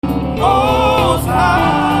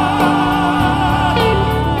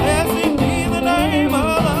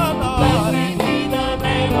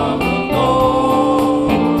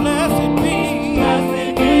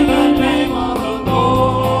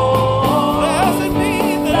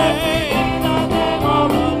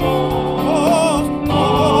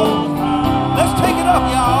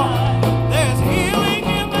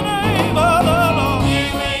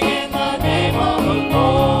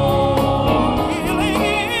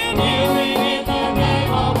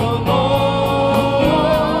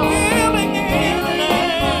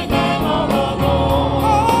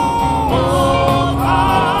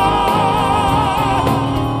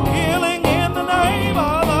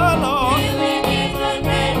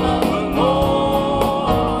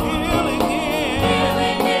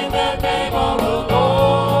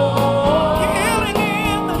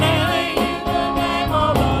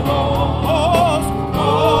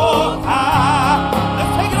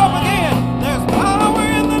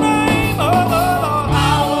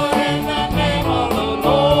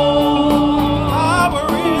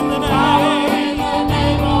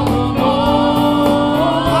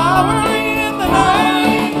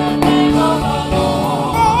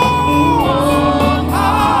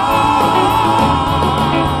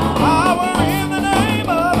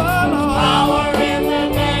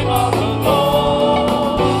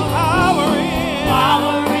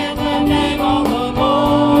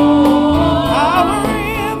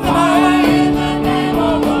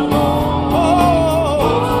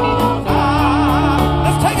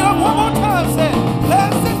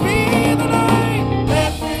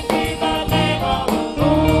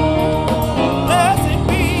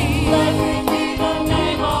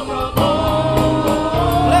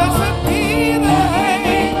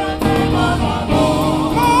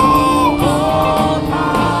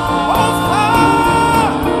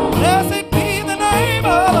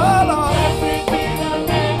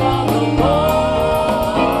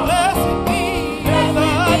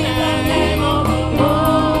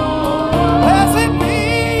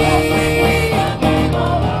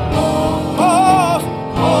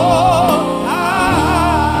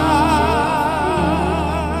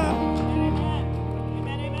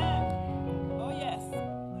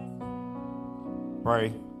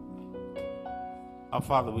Our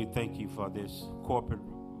Father, we thank you for this corporate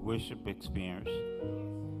worship experience.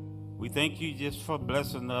 We thank you just for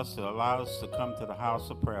blessing us to allow us to come to the house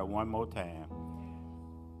of prayer one more time.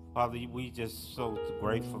 Father, we just so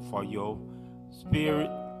grateful for your spirit.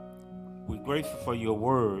 We're grateful for your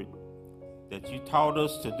word, that you taught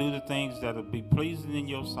us to do the things that will be pleasing in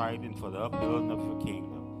your sight and for the upbuilding of your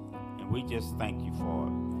kingdom. And we just thank you for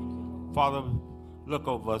it. Father, look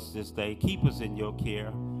over us this day. Keep us in your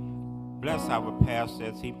care. Bless our pastor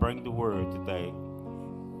as he bring the word today.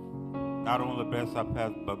 Not only bless our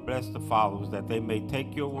pastor, but bless the followers, that they may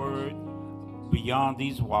take your word beyond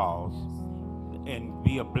these walls and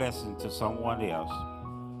be a blessing to someone else.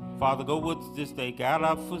 Father, go with us this day. Guide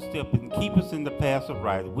our footsteps and keep us in the path of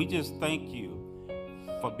right. We just thank you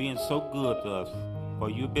for being so good to us.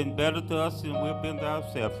 For you've been better to us than we've been to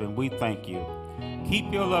ourselves, and we thank you.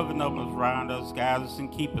 Keep your loving arms around us, guide us,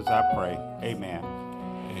 and keep us, I pray. Amen.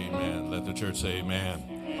 Amen. Let the church say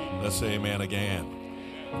amen. Let's say amen again.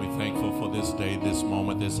 We're thankful for this day, this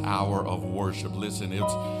moment, this hour of worship. Listen,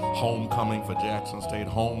 it's homecoming for Jackson State,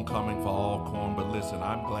 homecoming for Alcorn. But listen,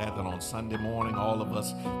 I'm glad that on Sunday morning, all of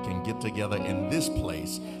us can get together in this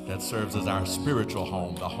place that serves as our spiritual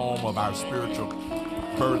home, the home of our spiritual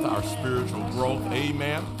birth, our spiritual growth.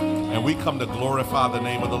 Amen. And we come to glorify the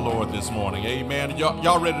name of the Lord this morning. Amen.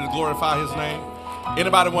 Y'all ready to glorify his name?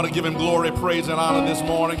 Anybody want to give him glory, praise, and honor this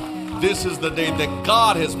morning? This is the day that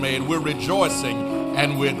God has made. We're rejoicing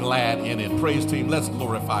and we're glad in it. Praise team, let's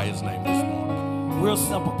glorify his name this morning. Real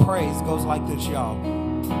simple praise goes like this, y'all.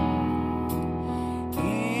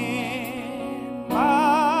 In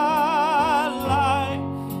my life,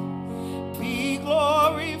 be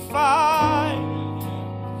glorified,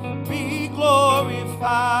 be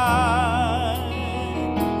glorified.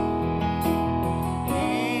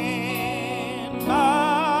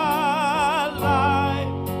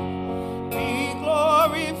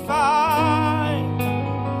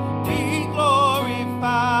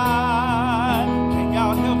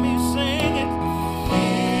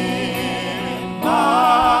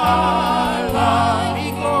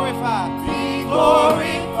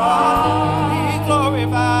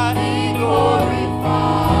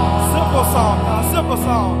 Simple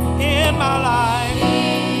song. In my life,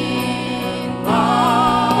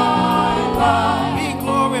 be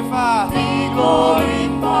glorified, be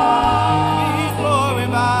glorified, be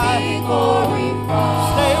glorified, be glorified.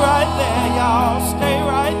 Stay right there, y'all. Stay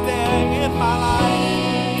right there. In my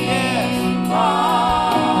life, yes.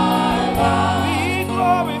 Be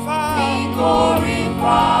glorified, be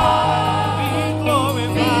glorified, be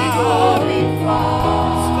glorified, be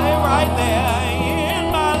glorified. Stay right there.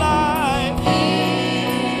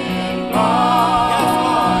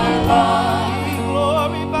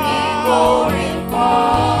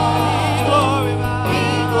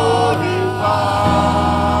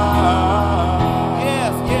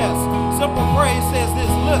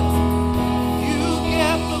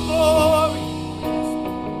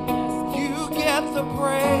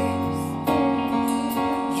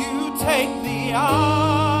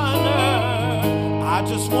 I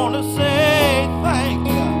just want to say thank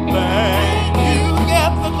you. Thank you. You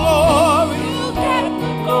get the glory. You get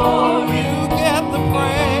the glory. You get the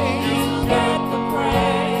praise. You get the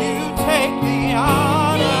praise. You take the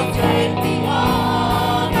honor. You take the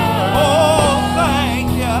honor. Oh, thank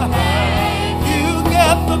you. Thank you. You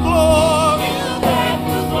get the glory. You get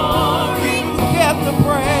the glory. You get the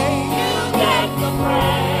praise. You get the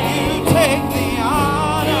praise. You take the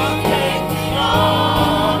honor. You take the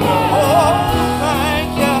honor. Oh,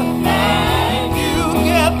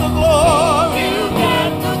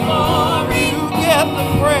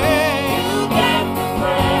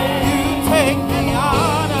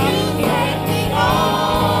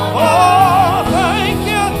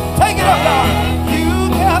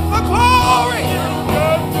 glory.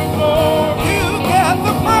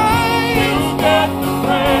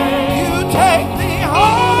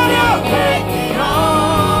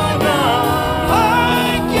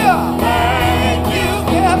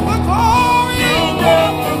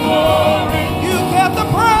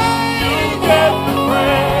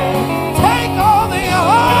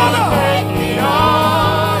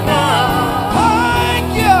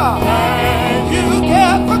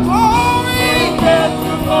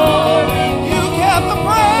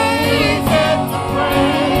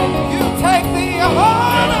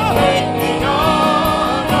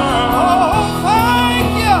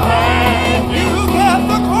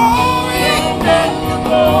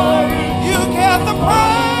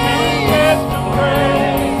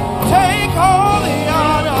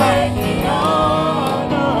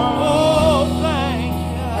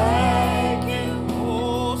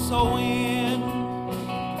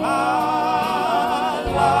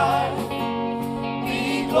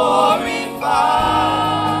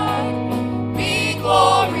 glorified, be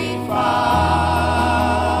glorified.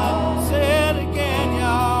 Say it again,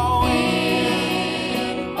 y'all.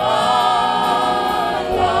 In my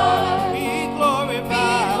life, be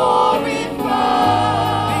glorified, be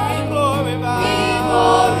glorified, be glorified, be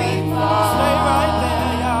glorified. Stay right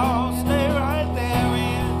there, y'all. Stay right there.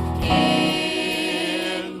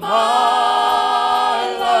 In my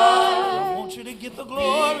life, I want you to get the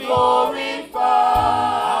glory. Be glorified. I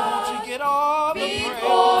want you to get all the praise.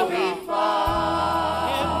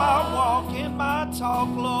 Glorified. In my walk, in my talk,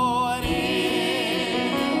 Lord.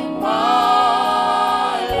 In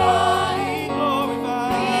my life, be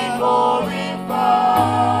glorified. Be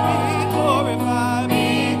glorified. Be glorified.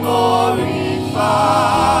 Be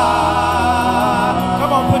glorified.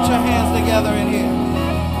 Come on, put your hands together in here.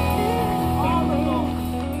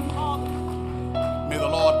 May the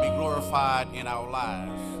Lord be glorified in our lives.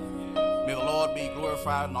 May the Lord be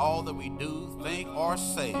glorified in all that we do, think, or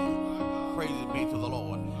say. Praise be to the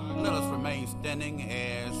Lord. Let us remain standing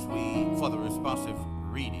as we for the responsive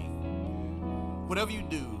reading. Whatever you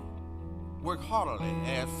do, work heartily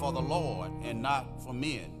as for the Lord and not for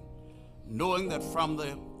men, knowing that from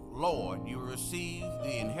the Lord you will receive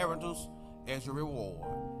the inheritance as your reward.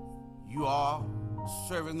 You are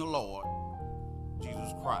serving the Lord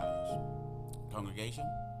Jesus Christ. Congregation.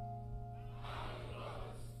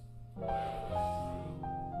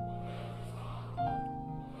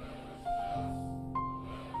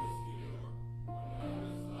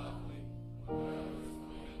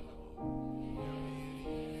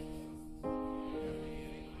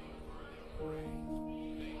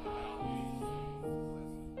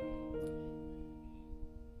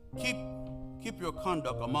 Keep your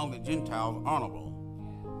conduct among the Gentiles honorable,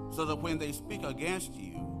 so that when they speak against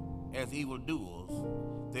you as evildoers,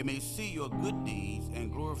 they may see your good deeds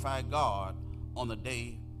and glorify God on the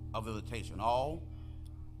day of visitation. All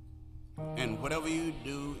and whatever you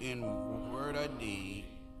do in word or deed,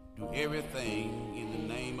 do everything in the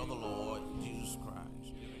name of the Lord Jesus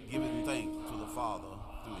Christ, giving thanks to the Father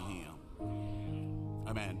through him.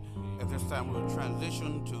 Amen. At this time, we'll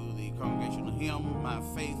transition to the congregational hymn, My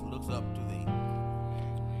Faith Looks Up to Thee.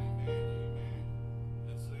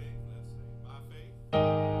 Let's sing, my faith.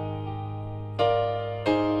 Yeah.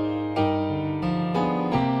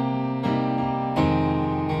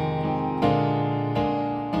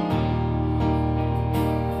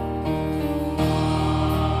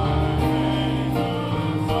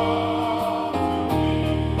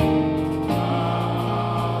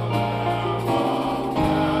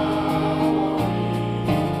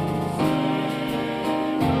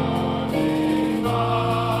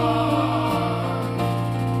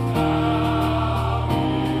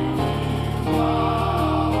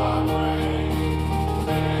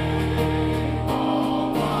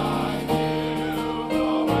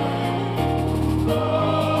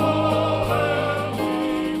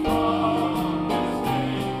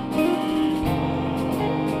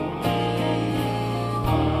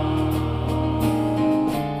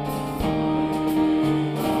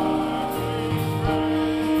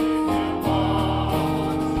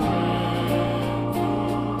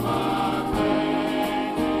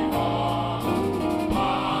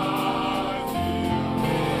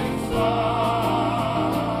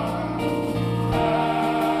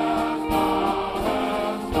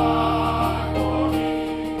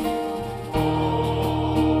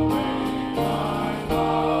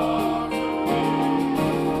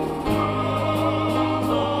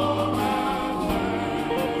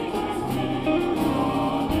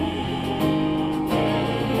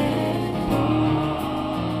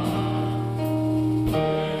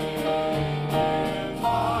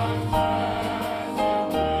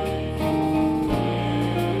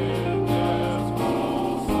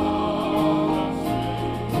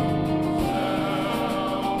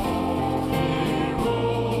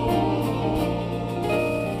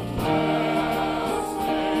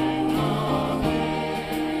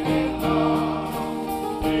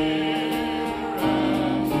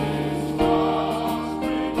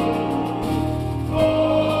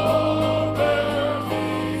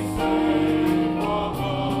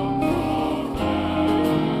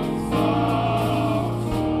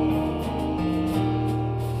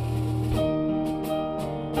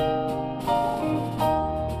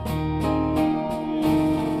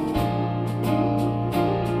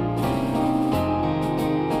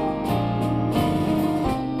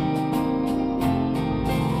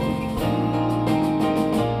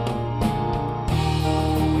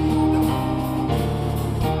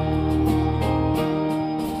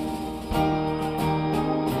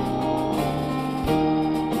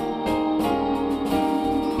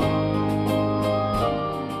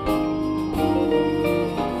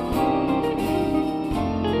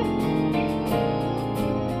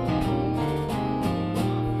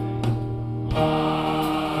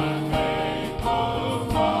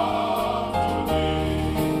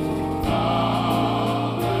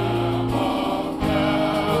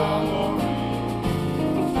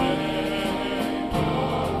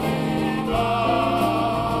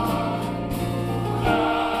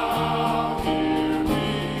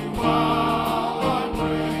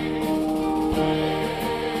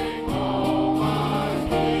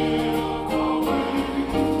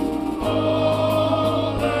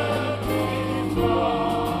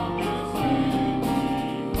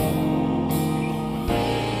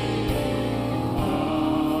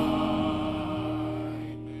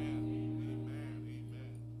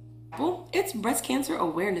 It's Breast Cancer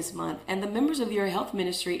Awareness Month, and the members of your health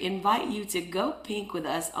ministry invite you to go pink with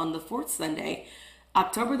us on the fourth Sunday,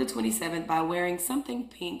 October the 27th, by wearing something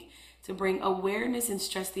pink to bring awareness and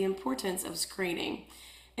stress the importance of screening.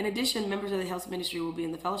 In addition, members of the health ministry will be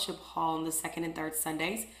in the fellowship hall on the second and third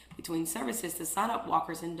Sundays between services to sign up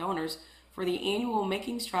walkers and donors for the annual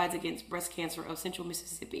Making Strides Against Breast Cancer of Central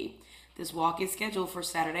Mississippi. This walk is scheduled for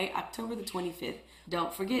Saturday, October the 25th.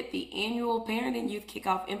 Don't forget, the annual Parent and Youth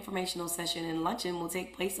Kickoff Informational Session and Luncheon will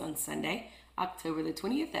take place on Sunday, October the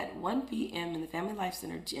 20th at 1 p.m. in the Family Life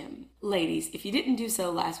Center gym. Ladies, if you didn't do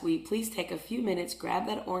so last week, please take a few minutes, grab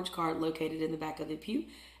that orange card located in the back of the pew,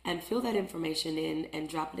 and fill that information in and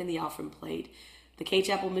drop it in the offering plate. The Cade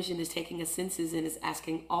Chapel Mission is taking a census and is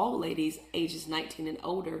asking all ladies ages 19 and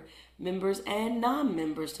older, members and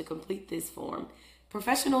non-members, to complete this form.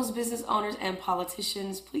 Professionals, business owners, and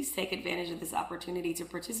politicians, please take advantage of this opportunity to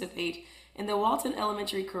participate in the Walton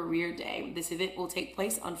Elementary Career Day. This event will take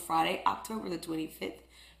place on Friday, October the 25th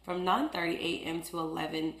from 9:30 a.m. to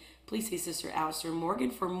 11. Please see Sister Alistair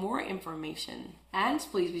Morgan for more information. And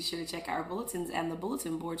please be sure to check our bulletins and the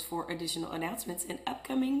bulletin boards for additional announcements and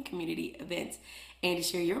upcoming community events. And to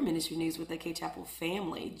share your ministry news with the Cade Chapel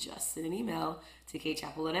family, just send an email to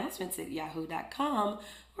cadechapelannouncements@yahoo.com,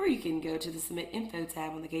 or you can go to the Submit Info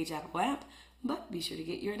tab on the Cade Chapel app. But be sure to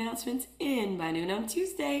get your announcements in by noon on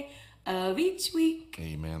Tuesday of each week.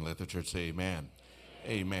 Amen. Let the church say amen.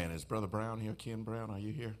 Amen. Is Brother Brown here? Ken Brown, are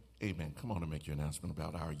you here? Amen. Come on and make your announcement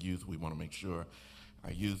about our youth. We want to make sure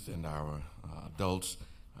our youth and our adults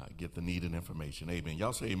get the needed information. Amen.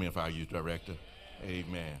 Y'all say amen for our youth director.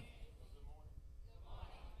 Amen.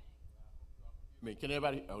 Can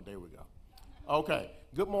everybody? Oh, there we go. Okay.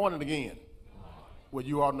 Good morning again. Well,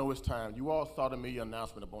 you all know it's time. You all saw the media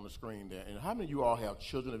announcement up on the screen there. And how many of you all have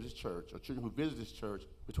children of this church or children who visit this church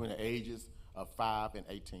between the ages of 5 and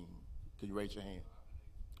 18? Can you raise your hand?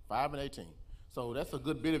 5 and 18. So that's a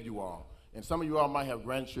good bit of you all. And some of you all might have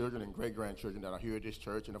grandchildren and great-grandchildren that are here at this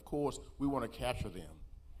church. And, of course, we want to capture them.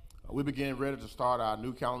 We're getting ready to start our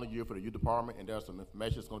new calendar year for the youth department, and there's some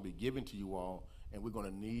information that's going to be given to you all, and we're going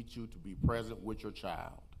to need you to be present with your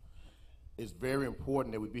child. It's very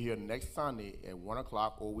important that we be here next Sunday at 1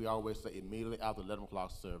 o'clock, or we always say immediately after 11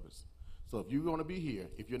 o'clock service. So if you're going to be here,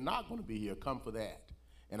 if you're not going to be here, come for that.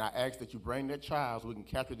 And I ask that you bring that child so we can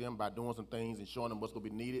capture them by doing some things and showing them what's going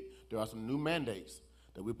to be needed. There are some new mandates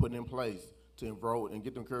that we're putting in place to enroll and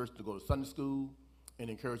get them encouraged to go to Sunday school and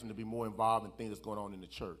encourage them to be more involved in things that's going on in the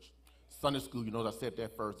church. Sunday school, you know, as I said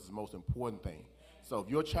that first, is the most important thing. So if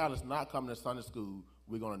your child is not coming to Sunday school,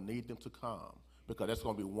 we're going to need them to come, because that's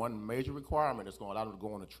going to be one major requirement that's going to allow them to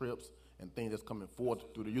go on the trips and things that's coming forward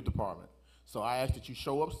through the youth department. So I ask that you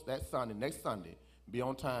show up that Sunday, next Sunday, be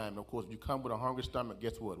on time. And of course, if you come with a hungry stomach,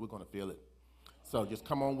 guess what? We're going to feel it. So just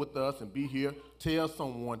come on with us and be here. Tell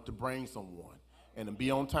someone to bring someone. And then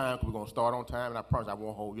be on time, because we're going to start on time, and I promise I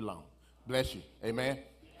won't hold you long. Bless you. Amen.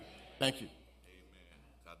 Thank you.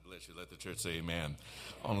 God bless you. Let the church say amen.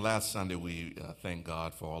 On last Sunday, we thank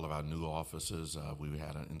God for all of our new officers. We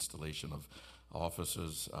had an installation of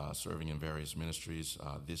officers serving in various ministries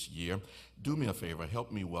this year. Do me a favor,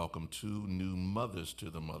 help me welcome 2 new mothers to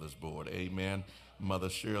the Mothers Board. Amen. Mother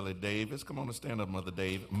Shirley Davis. Come on and stand up,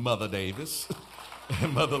 Mother Davis.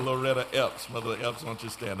 And Mother Loretta Epps. Mother Epps, why don't you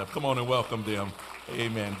stand up? Come on and welcome them.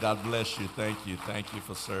 Amen. God bless you. Thank you. Thank you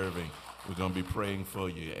for serving. We're going to be praying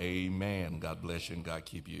for you. Amen. God bless you and God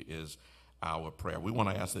keep you is our prayer. We want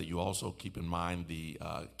to ask that you also keep in mind the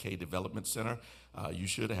Cade Development Center. You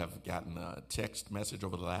should have gotten a text message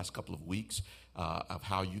over the last couple of weeks of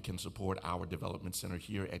how you can support our development center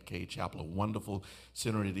here at Cade Chapel. A wonderful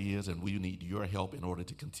center it is, and we need your help in order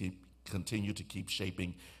to continue to keep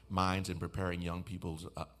shaping minds and preparing young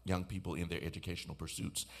people in their educational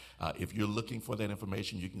pursuits. If you're looking for that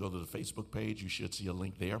information, you can go to the Facebook page. You should see a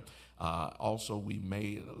link there. Also,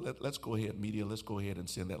 let's go ahead, media, let's go ahead and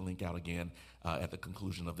send that link out again at the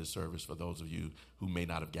conclusion of this service. For those of you who may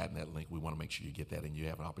not have gotten that link, we want to make sure you get that and you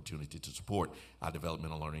have an opportunity to support our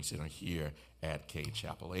Developmental Learning Center here at Cade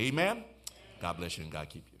Chapel. Amen. God bless you and God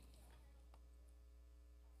keep you.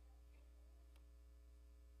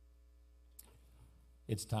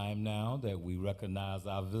 It's time now that we recognize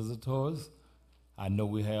our visitors. I know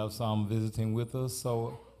we have some visiting with us,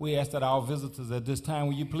 so we ask that our visitors at this time,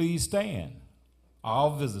 will you please stand?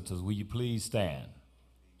 All visitors, will you please stand?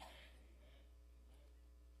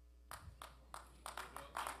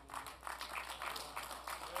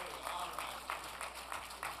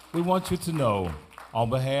 We want you to know, on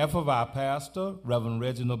behalf of our pastor, Reverend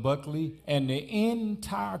Reginald Buckley, and the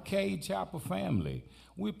entire Cade Chapel family,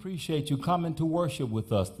 We appreciate you coming to worship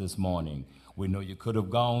with us this morning. We know you could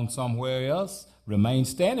have gone somewhere else. Remain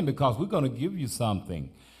standing because we're going to give you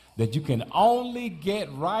something that you can only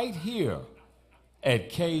get right here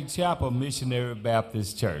at Cade Chapel Missionary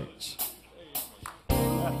Baptist Church.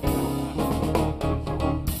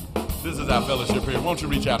 This is our fellowship here. Won't you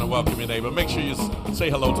reach out and welcome your neighbor? Make sure you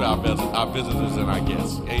say hello to our visitors and our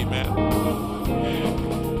guests. Amen.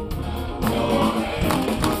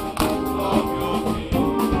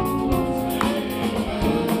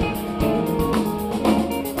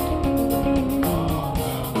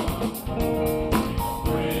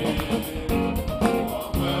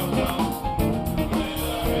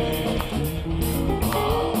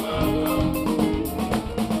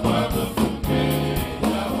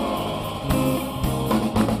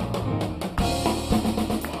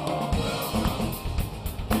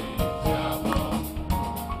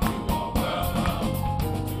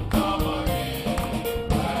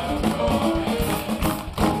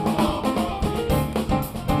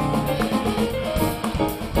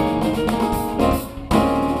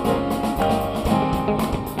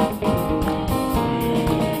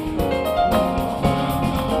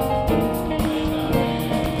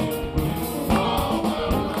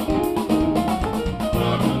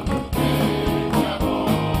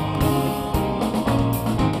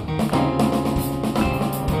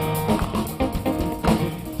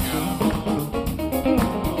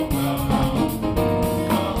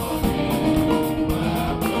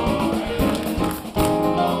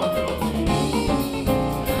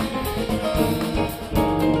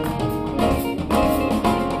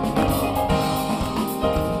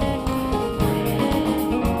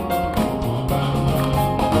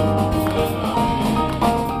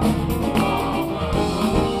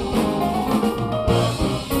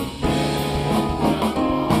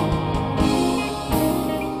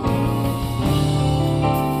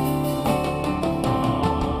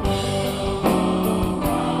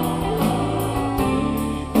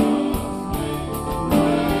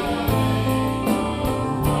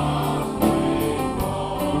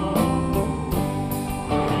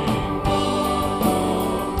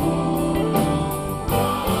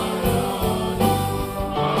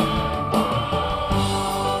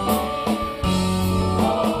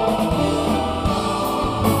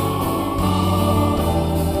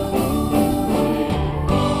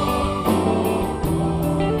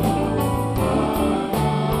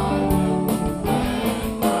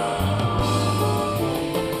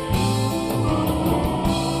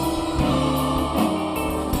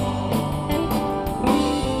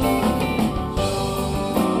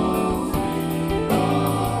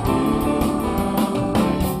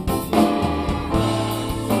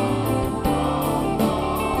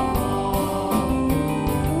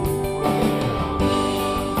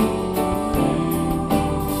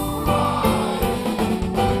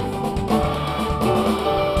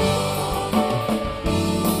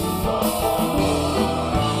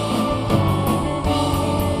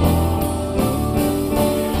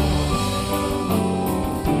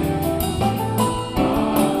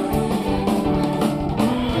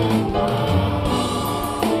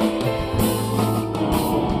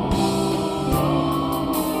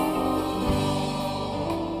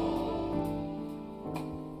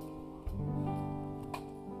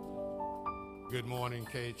 Good morning,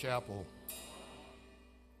 Cade Chapel.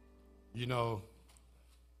 You know,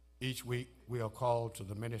 each week we are called to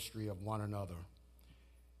the ministry of one another,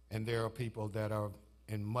 and there are people that are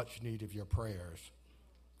in much need of your prayers,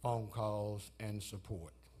 phone calls, and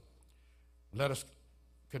support. Let us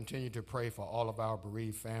continue to pray for all of our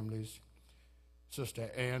bereaved families. Sister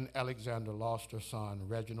Ann Alexander lost her son,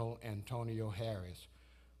 Reginald Antonio Harris,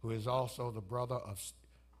 who is also the brother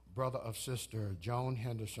of Sister Joan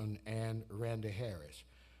Henderson and Randy Harris.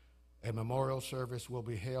 A memorial service will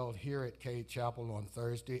be held here at Cade Chapel on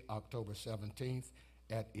Thursday, October 17th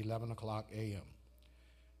at 11 o'clock a.m.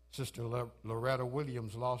 Sister Loretta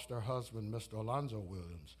Williams lost her husband, Mr. Alonzo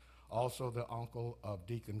Williams, also the uncle of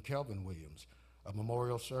Deacon Kelvin Williams. A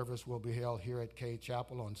memorial service will be held here at Cade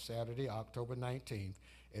Chapel on Saturday, October 19th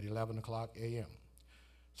at 11 o'clock a.m.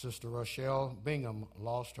 Sister Rochelle Bingham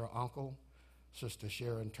lost her uncle. Sister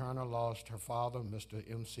Sharon Turner lost her father, Mr.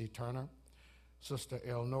 M.C. Turner. Sister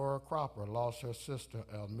Elnora Cropper lost her sister,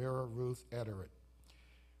 Elmira Ruth Ederett.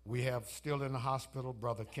 We have still in the hospital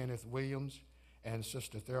Brother Kenneth Williams and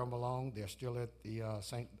Sister Thera Malone. They're still at the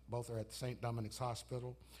both are at St. Dominic's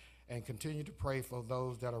Hospital. And continue to pray for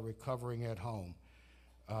those that are recovering at home.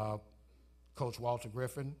 Coach Walter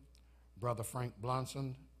Griffin, Brother Frank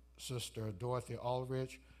Blunson, Sister Dorothy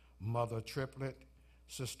Aldridge, Mother Triplett,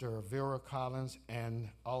 Sister Vera Collins, and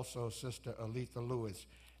also Sister Aletha Lewis.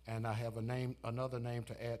 And I have another name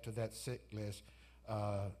to add to that sick list,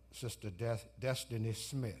 Sister Destiny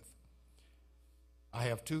Smith. I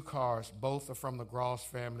have 2 cards. Both are from the Gross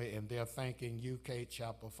family, and they're thanking UK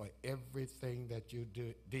Chapel for everything that you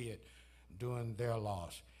did during their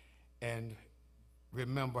loss. And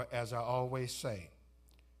remember, as I always say,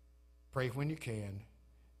 pray when you can,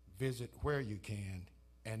 visit where you can,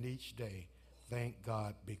 and each day thank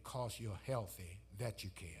God because you're healthy that you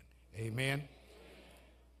can. Amen.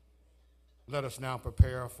 Let us now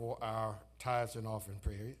prepare for our tithes and offering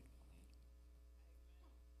period.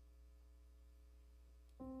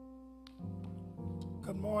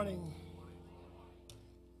 Good morning.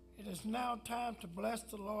 It is now time to bless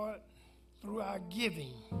the Lord through our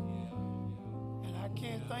giving. And I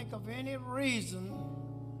can't think of any reason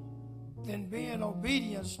than being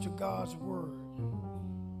obedience to God's word.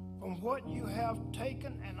 From what you have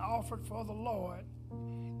taken and offered for the Lord,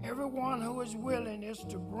 everyone who is willing is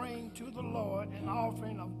to bring to the Lord an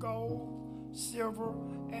offering of gold, silver,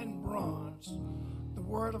 and bronze, the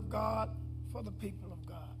word of God for the people of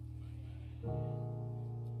God.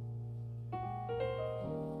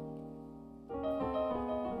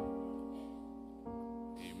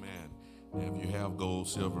 Amen. If you have gold,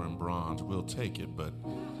 silver, and bronze, we'll take it, but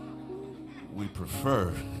we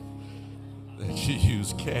prefer that you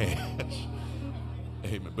use cash.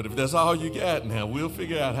 Amen. But if that's all you got now, we'll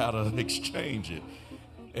figure out how to exchange it.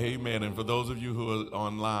 Amen. And for those of you who are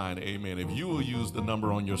online, amen, if you will use the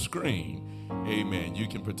number on your screen, amen, you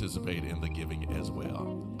can participate in the giving as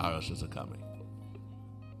well. Our ushers are coming.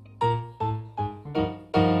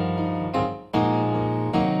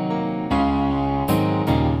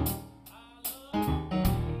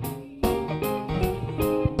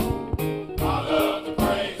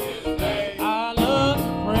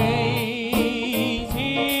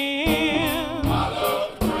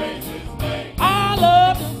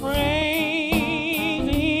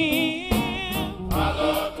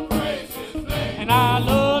 I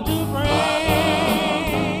love to praise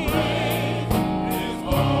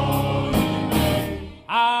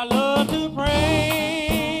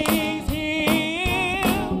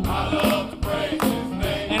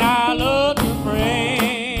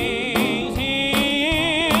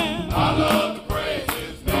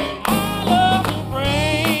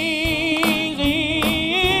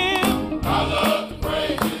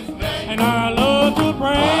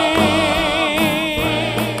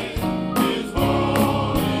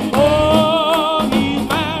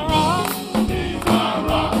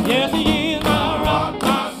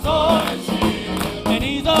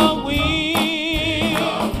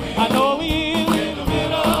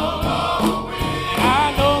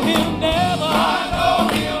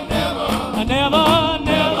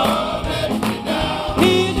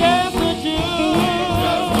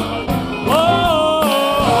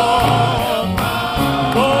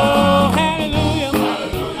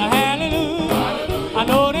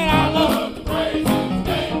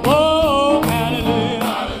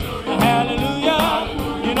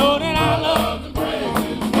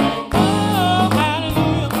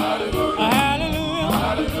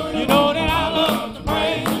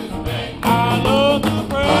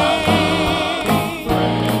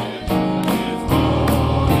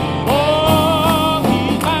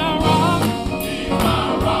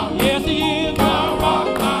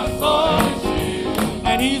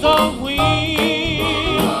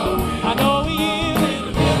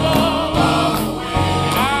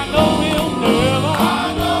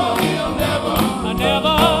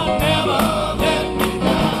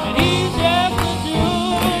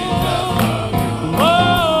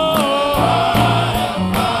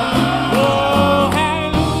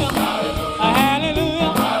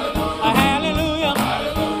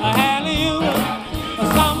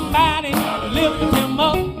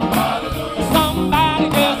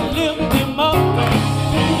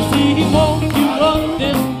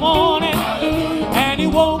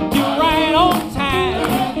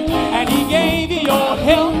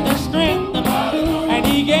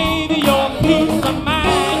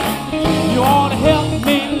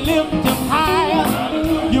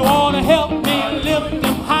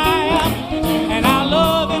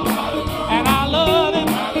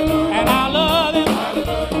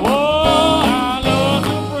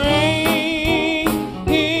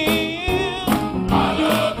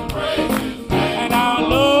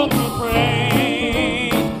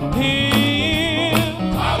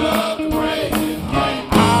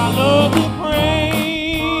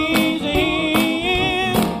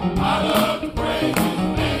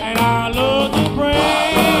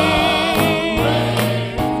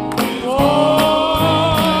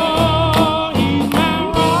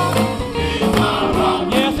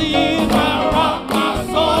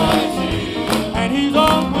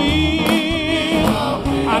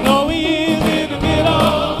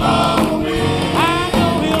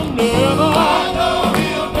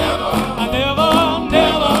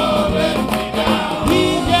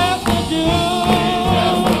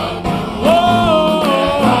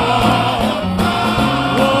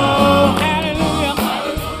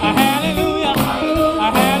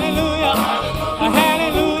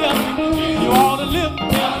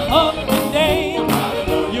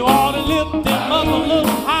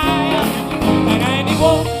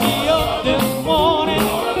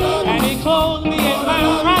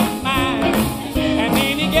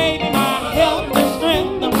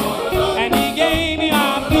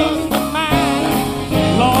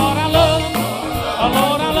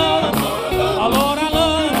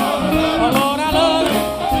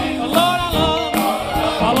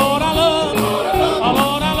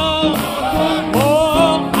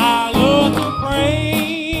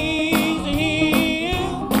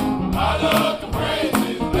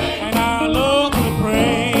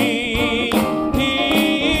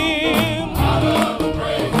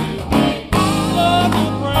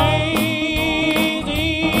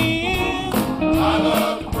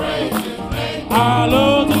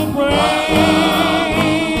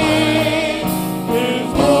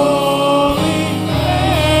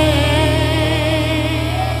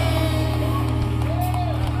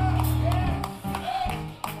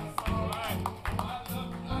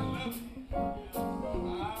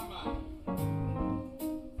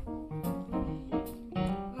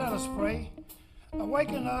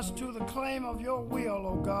us to the claim of your will,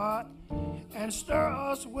 O God, and stir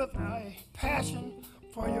us with a passion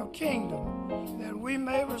for your kingdom, that we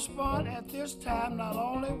may respond at this time not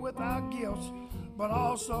only with our gifts, but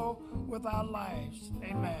also with our lives.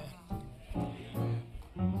 Amen.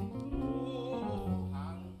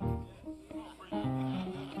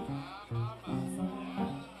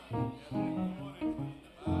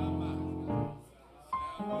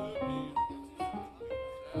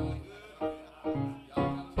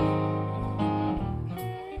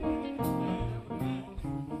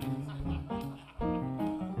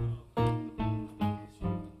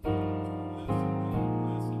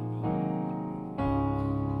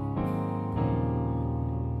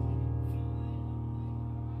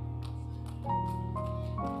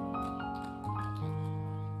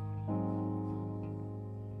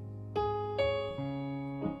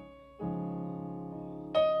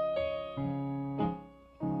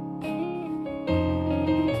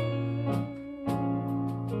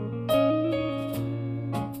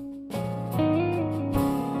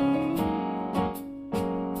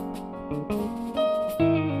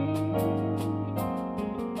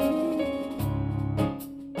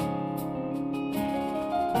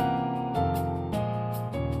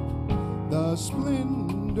 The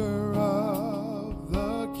splendor of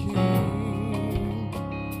the King,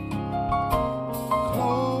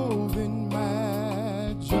 clothed in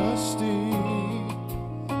majesty.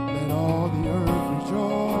 Let all the earth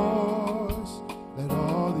rejoice. Let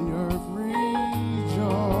all the earth rejoice.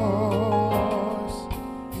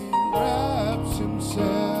 He wraps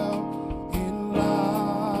himself in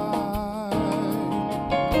light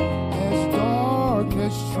as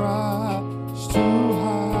darkness tries to hide.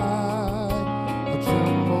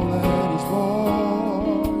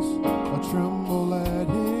 Tremble at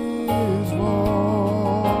his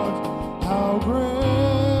voice. How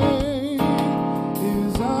great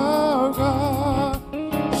is our God.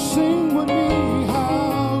 Sing with me,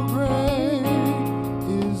 how great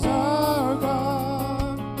is our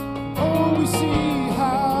God. Oh, we see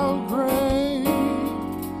how great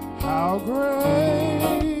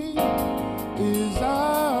is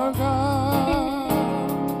our God.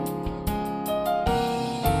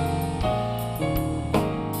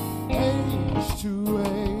 To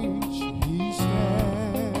age he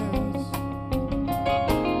stands,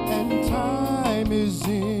 and time is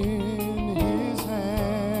in his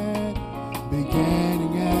hand,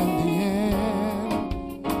 beginning and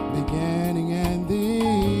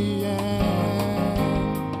the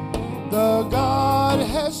end. The God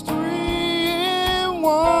has three in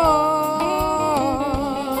one,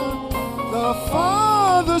 the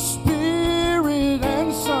Father, Spirit,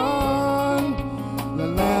 and Son, the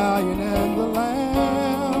Lion and the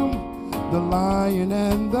Lamb, the Lion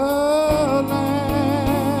and the Lamb.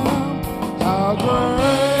 How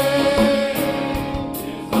great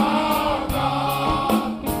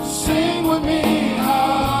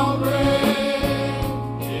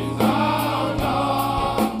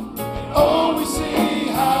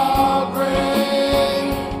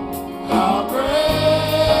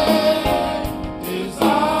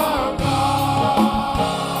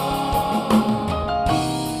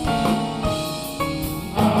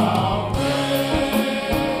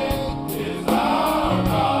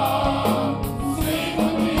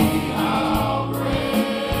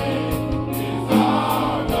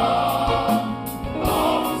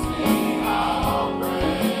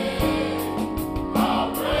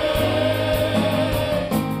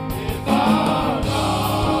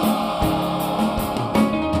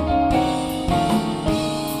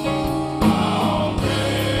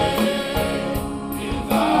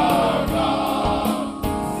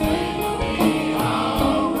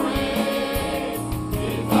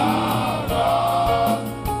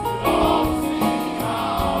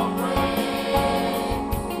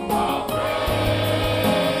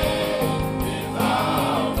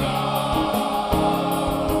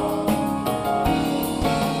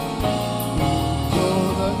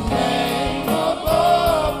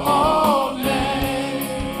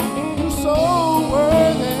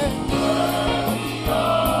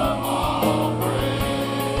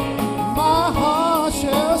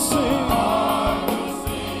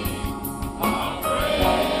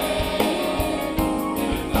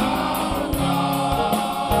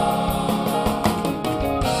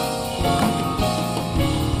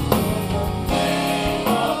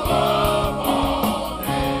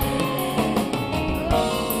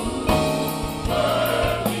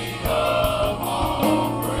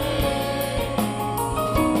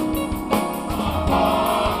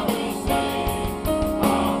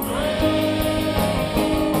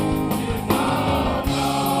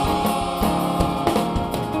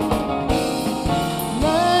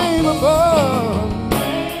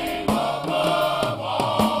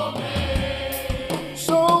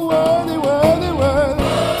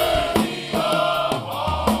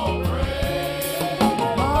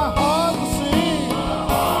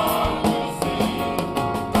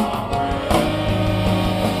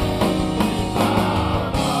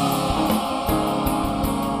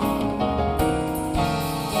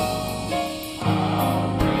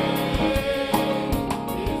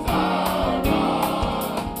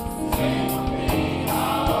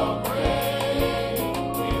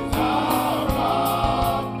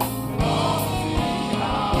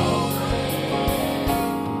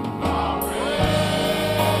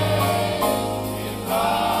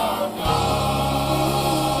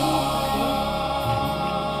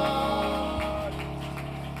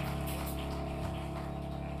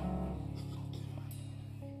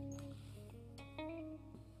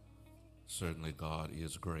certainly God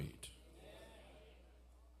is great.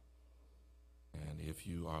 And if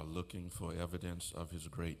you are looking for evidence of his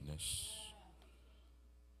greatness,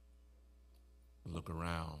 look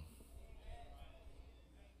around.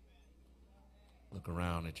 Look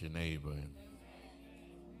around at your neighbor. And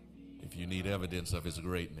if you need evidence of his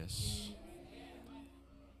greatness,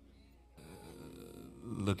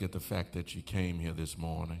 look at the fact that you came here this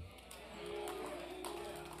morning.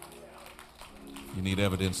 You need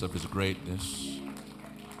evidence of his greatness.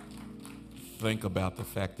 Think about the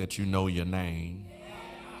fact that you know your name.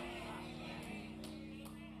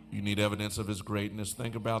 You need evidence of his greatness.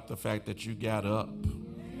 Think about the fact that you got up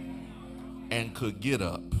and could get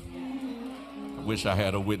up. I wish I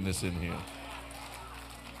had a witness in here.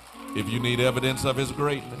 If you need evidence of his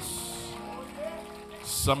greatness,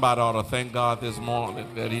 somebody ought to thank God this morning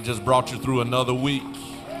that he just brought you through another week.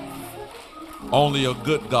 Only a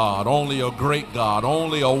good God, only a great God,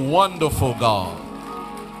 only a wonderful God.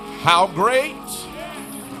 How great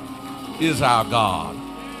is our God?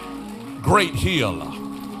 Great healer,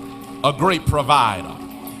 a great provider,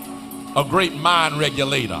 a great mind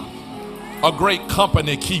regulator, a great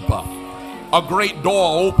company keeper, a great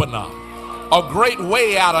door opener, a great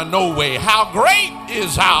way out of no way. How great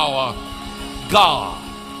is our God?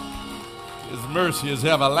 His mercy is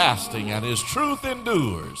everlasting and his truth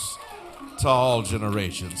endures to all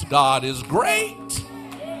generations. God is great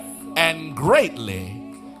and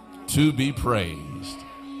greatly to be praised.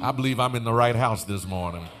 I believe I'm in the right house this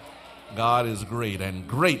morning. God is great and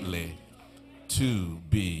greatly to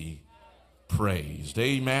be praised.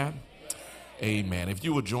 Amen. Amen. If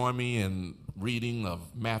you would join me in reading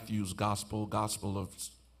of Matthew's Gospel of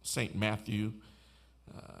St. Matthew,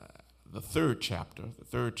 the third chapter of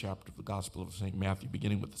the Gospel of St. Matthew,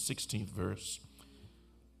 beginning with the 16th verse.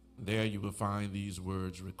 There you will find these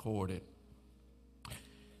words recorded.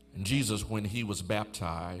 And Jesus, when he was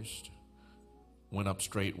baptized, went up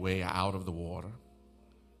straightway out of the water.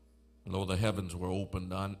 And lo, the heavens were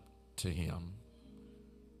opened unto him.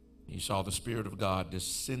 He saw the Spirit of God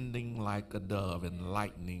descending like a dove and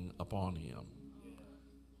lightning upon him.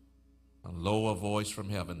 And lo, a voice from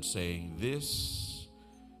heaven saying, "This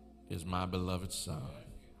is my beloved Son,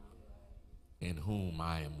 in whom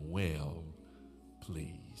I am well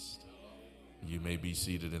pleased." You may be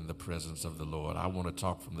seated in the presence of the Lord. I want to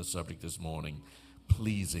talk from the subject this morning,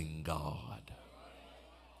 pleasing God.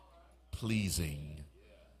 Pleasing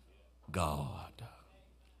God.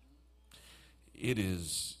 It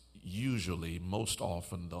is usually, most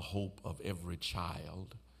often, the hope of every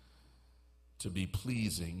child to be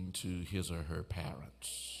pleasing to his or her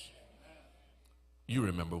parents. You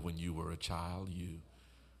remember when you were a child, you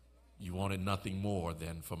wanted nothing more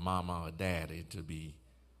than for mama or daddy to be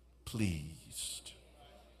pleased.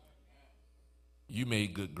 You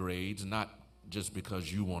made good grades, not just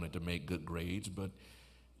because you wanted to make good grades, but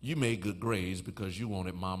you made good grades because you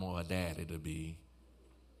wanted mama or daddy to be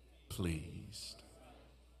pleased.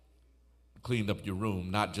 Cleaned up your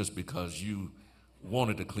room, not just because you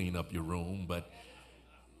wanted to clean up your room, but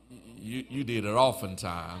you did it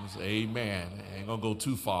oftentimes. Amen. I ain't gonna go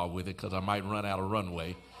too far with it because I might run out of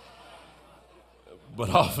runway. But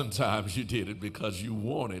oftentimes you did it because you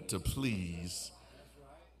wanted to please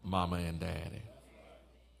mama and daddy.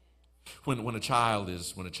 When a child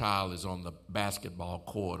is on the basketball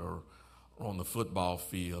court or on the football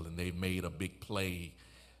field and they've made a big play,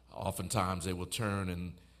 oftentimes they will turn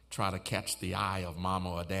and try to catch the eye of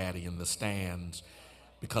mama or daddy in the stands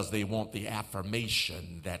because they want the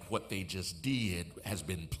affirmation that what they just did has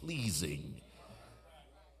been pleasing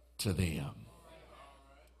to them.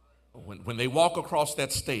 When they walk across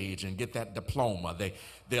that stage and get that diploma,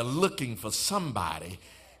 they're looking for somebody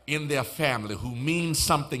in their family who means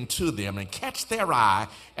something to them and catch their eye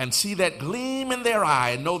and see that gleam in their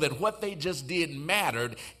eye and know that what they just did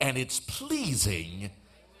mattered and it's pleasing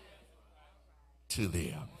to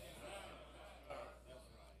them.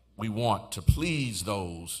 We want to please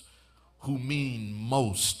those who mean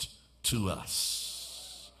most to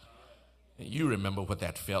us. And you remember what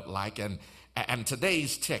that felt like. And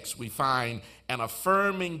today's text, we find an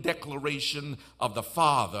affirming declaration of the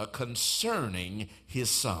Father concerning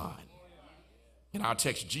his Son. In our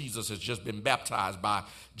text, Jesus has just been baptized by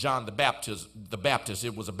John the Baptist.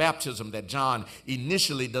 It was a baptism that John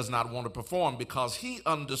initially does not want to perform because he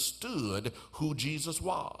understood who Jesus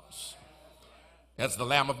was. As the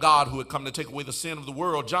Lamb of God who had come to take away the sin of the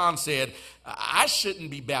world, John said, I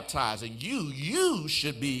shouldn't be baptizing you. You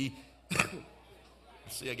should be...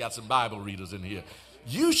 See, I got some Bible readers in here.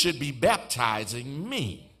 You should be baptizing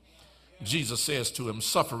me. Jesus says to him,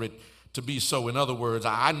 suffer it to be so. In other words,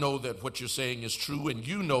 I know that what you're saying is true, and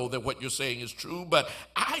you know that what you're saying is true, but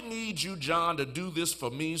I need you, John, to do this for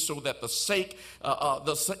me so that so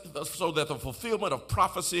that the fulfillment of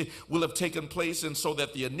prophecy will have taken place, and so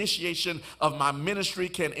that the initiation of my ministry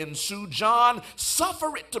can ensue. John,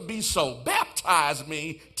 suffer it to be so. Baptize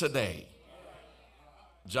me today.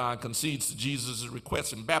 John concedes to Jesus'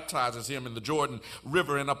 request and baptizes him in the Jordan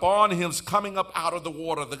River. And upon his coming up out of the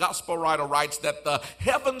water, the gospel writer writes that the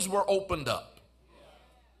heavens were opened up.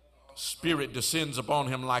 Spirit descends upon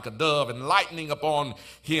him like a dove, and lightning upon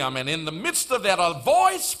him. And in the midst of that, a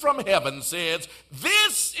voice from heaven says,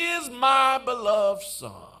 "This is my beloved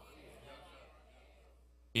Son,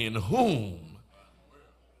 in whom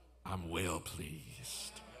I'm well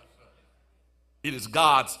pleased." It is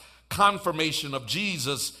God's confirmation of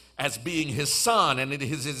Jesus as being his son, and it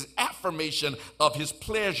is his affirmation of his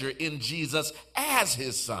pleasure in Jesus as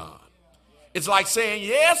his son. It's like saying,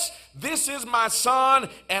 yes, this is my son,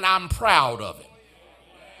 and I'm proud of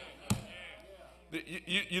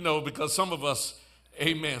it. You know, because some of us,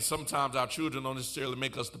 amen, sometimes our children don't necessarily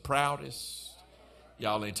make us the proudest.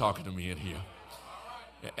 Y'all ain't talking to me in here.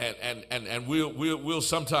 And we'll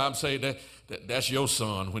sometimes say that's your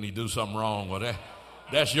son when he do something wrong, or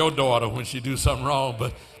that's your daughter when she do something wrong.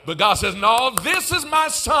 But God says, no, this is my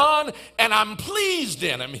son, and I'm pleased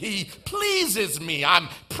in him. He pleases me. I'm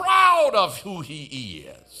proud of who he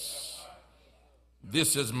is.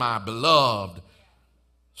 This is my beloved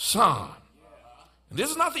son. And this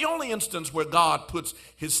is not the only instance where God puts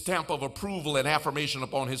his stamp of approval and affirmation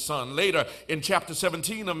upon his son. Later in chapter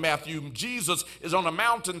 17 of Matthew, Jesus is on a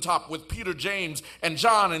mountaintop with Peter, James, and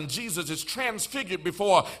John, and Jesus is transfigured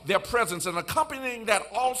before their presence. And accompanying that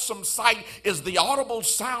awesome sight is the audible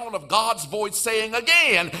sound of God's voice saying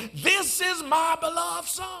again, "This is my beloved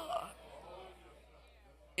son,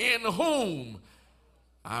 in whom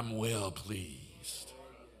I'm well pleased."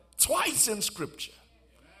 Twice in Scripture,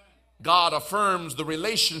 God affirms the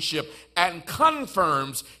relationship and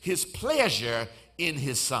confirms his pleasure in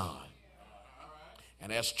his son.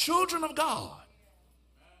 And as children of God,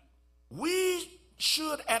 we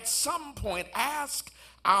should at some point ask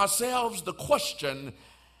ourselves the question,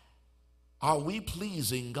 are we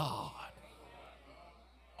pleasing God?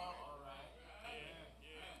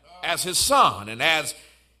 As his son and as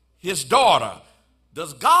his daughter,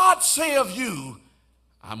 does God say of you,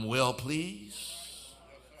 "I'm well pleased"?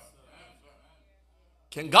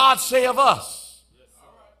 Can God say of us,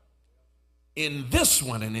 in this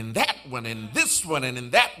one and in that one, in this one and in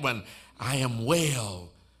that one, I am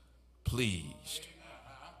well pleased?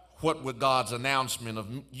 What would God's announcement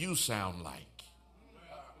of you sound like?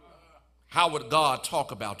 How would God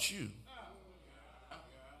talk about you?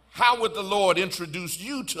 How would the Lord introduce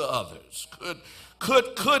you to others?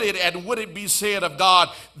 Could it and would it be said of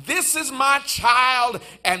God, "This is my child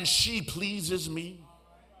and she pleases me"?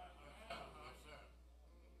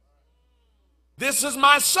 "This is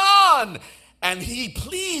my son, and he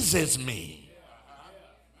pleases me."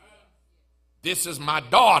 "This is my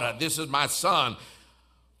daughter, this is my son."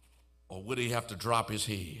 Or would he have to drop his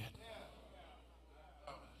head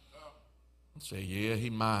and say, "Yeah, he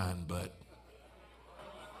mine, but..."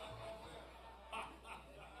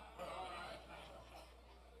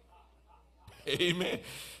 Amen.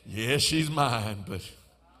 "Yeah, she's mine, but..."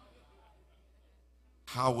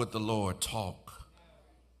 How would the Lord talk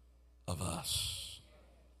of us?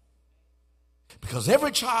 Because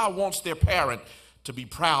every child wants their parent to be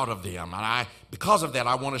proud of them. And because of that,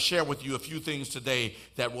 I want to share with you a few things today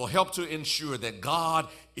that will help to ensure that God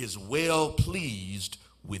is well pleased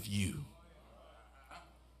with you.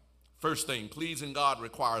 First thing, pleasing God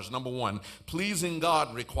requires, number one, pleasing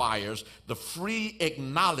God requires the free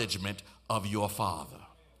acknowledgement of your Father.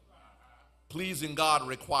 Pleasing God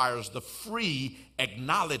requires the free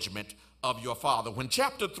acknowledgement of your Father. When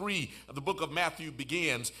chapter 3 of the book of Matthew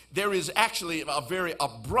begins, there is actually a very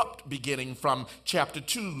abrupt beginning from chapter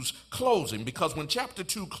 2's closing, because when chapter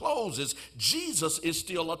 2 closes, Jesus is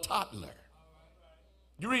still a toddler.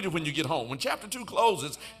 You read it when you get home. When chapter 2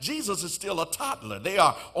 closes, Jesus is still a toddler. They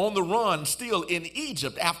are on the run still in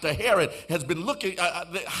Egypt after Herod has been looking,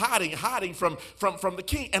 hiding from the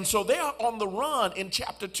king. And so they are on the run in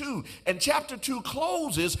chapter 2. And chapter 2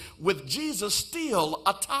 closes with Jesus still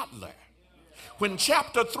a toddler. When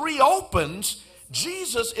chapter 3 opens,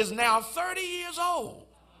 Jesus is now 30 years old,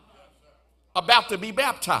 about to be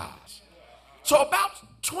baptized. So about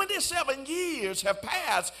 27 years have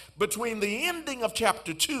passed between the ending of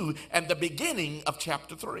chapter 2 and the beginning of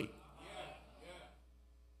chapter 3.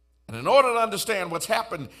 And in order to understand what's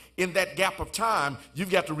happened in that gap of time, you've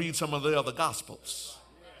got to read some of the other Gospels.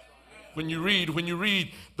 When you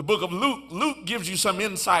read the book of Luke, Luke gives you some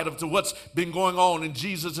insight into what's been going on in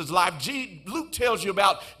Jesus' life. Luke tells you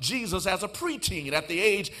about Jesus as a preteen at the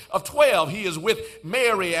age of 12. He is with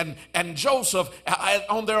Mary and Joseph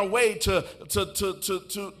on their way to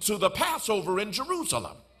the Passover in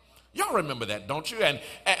Jerusalem. Y'all remember that, don't you? And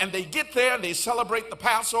they get there and they celebrate the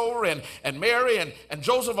Passover, and Mary and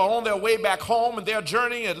Joseph are on their way back home, and they're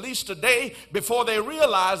journeying at least a day before they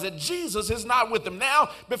realize that Jesus is not with them.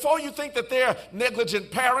 Now, before you think that they're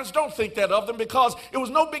negligent parents, don't think that of them, because it was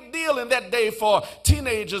no big deal in that day for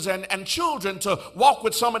teenagers and children to walk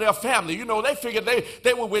with some of their family. You know, they figured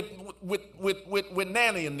they were with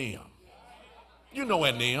Nanny and them. You know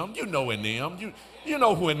Anem. You know Anem. You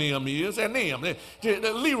know who Anem is. Anem.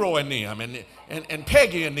 Leroy and them and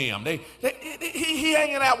Peggy and them. He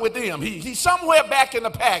hanging out with them. He's somewhere back in the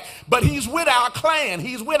pack, but he's with our clan.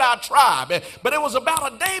 He's with our tribe. But it was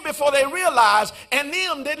about a day before they realized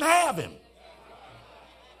Anem didn't have him.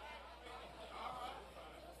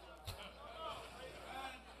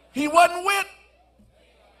 He wasn't with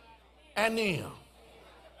Anem.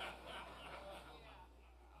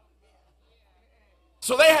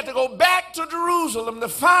 So they had to go back to Jerusalem to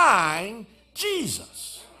find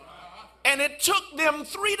Jesus. And it took them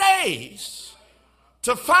 3 days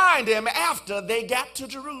to find him after they got to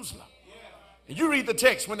Jerusalem. And you read the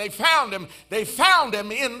text. When they found him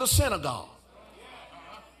in the synagogue.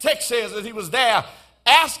 Text says that he was there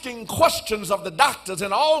asking questions of the doctors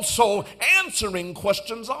and also answering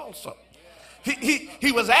questions also.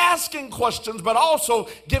 He was asking questions, but also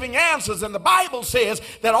giving answers. And the Bible says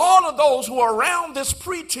that all of those who were around this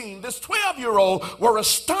preteen, this 12-year-old, were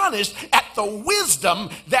astonished at the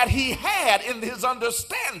wisdom that he had in his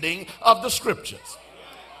understanding of the scriptures.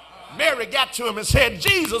 Mary got to him and said,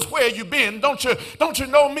 Jesus, where you been? Don't you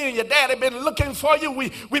know me and your daddy been looking for you?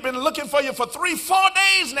 We've been looking for you for 3-4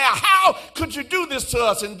 days now. How could you do this to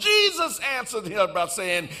us? And Jesus answered him by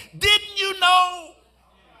saying, didn't you know?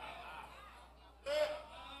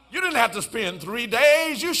 You didn't have to spend 3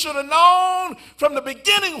 days. You should have known from the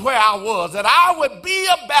beginning where I was, that I would be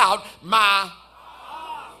about my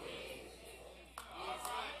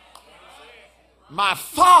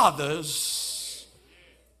Father's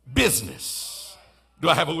business. Do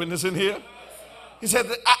I have a witness in here? He said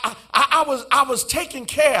that I was taking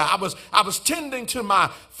care. I was tending to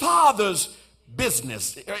my Father's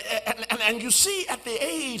business. And you see, at the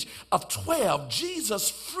age of 12, Jesus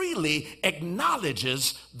freely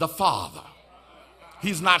acknowledges the Father.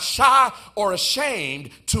 He's not shy or ashamed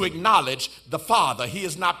to acknowledge the Father. He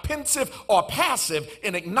is not pensive or passive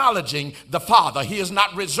in acknowledging the Father. He is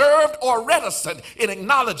not reserved or reticent in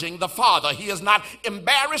acknowledging the Father. He is not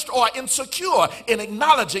embarrassed or insecure in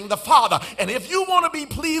acknowledging the Father. And if you want to be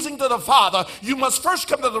pleasing to the Father, you must first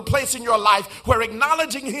come to the place in your life where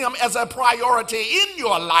acknowledging him as a priority in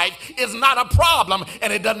your life is not a problem.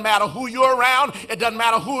 And it doesn't matter who you're around. It doesn't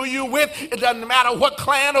matter who you're with. It doesn't matter what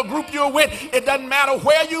clan or group you're with. It doesn't matter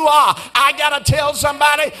where you are. I gotta tell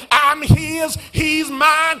somebody, I'm his, he's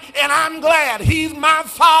mine, and I'm glad. He's my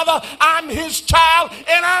father, I'm his child,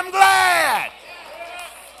 and I'm glad.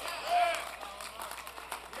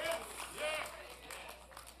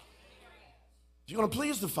 You're gonna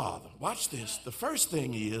please the Father. Watch this. The first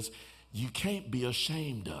thing is, you can't be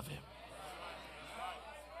ashamed of him.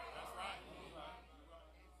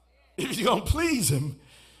 If you're gonna please him,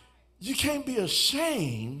 you can't be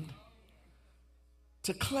ashamed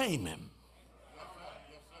to claim him.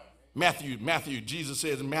 Matthew, Jesus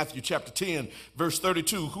says in Matthew chapter 10, verse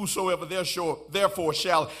 32, whosoever therefore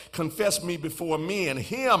shall confess me before men,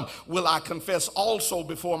 him will I confess also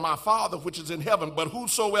before my Father which is in heaven. But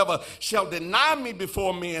whosoever shall deny me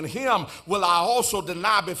before men, him will I also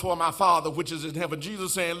deny before my Father which is in heaven.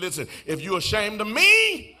 Jesus saying, listen, if you're ashamed of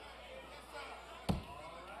me,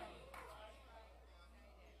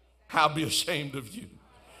 I'll be ashamed of you.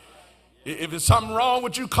 If there's something wrong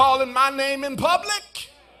with you calling my name in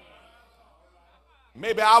public,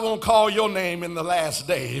 maybe I won't call your name in the last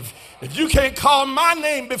day. If you can't call my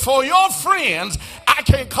name before your friends, I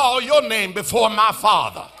can't call your name before my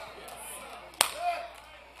Father.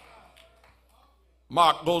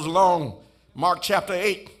 Mark goes along. Mark chapter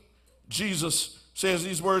 8, Jesus says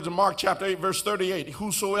these words in Mark chapter 8, verse 38.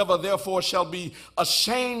 Whosoever therefore shall be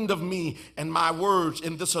ashamed of me and my words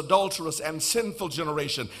in this adulterous and sinful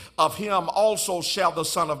generation, of him also shall the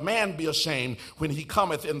Son of Man be ashamed when he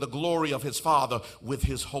cometh in the glory of his Father with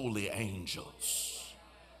his holy angels.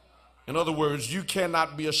 In other words, you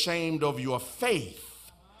cannot be ashamed of your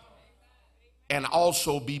faith and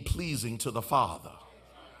also be pleasing to the Father.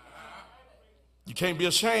 You can't be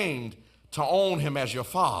ashamed to own him as your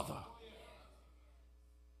Father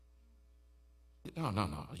No.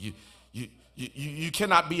 You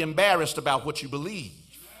cannot be embarrassed about what you believe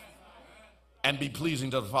and be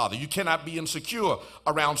pleasing to the Father. You cannot be insecure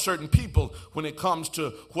around certain people when it comes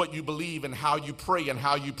to what you believe and how you pray and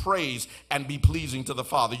how you praise and be pleasing to the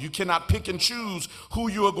Father. You cannot pick and choose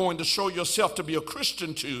who you are going to show yourself to be a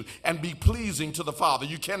Christian to and be pleasing to the Father.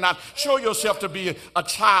 You cannot show yourself to be a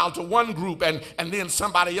child to one group and then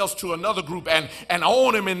somebody else to another group and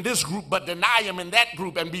own him in this group but deny him in that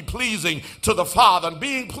group and be pleasing to the Father. And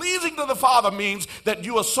being pleasing to the Father means that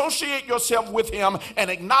you associate yourself with him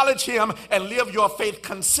and acknowledge him and live your faith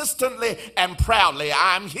consistently and proudly.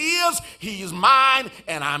 I'm his, he's mine,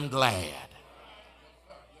 and I'm glad.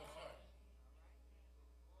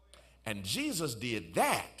 And Jesus did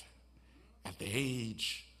that at the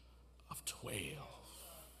age of 12.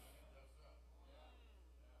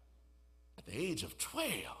 At the age of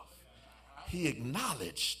 12, he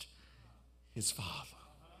acknowledged his Father.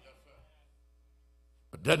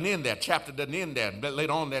 But doesn't end there. Chapter doesn't end there.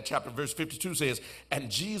 Later on that chapter, verse 52 says,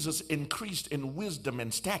 and Jesus increased in wisdom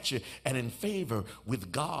and stature and in favor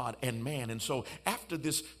with God and man. And so after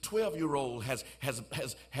this 12-year-old has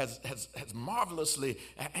marvelously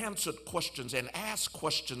answered questions and asked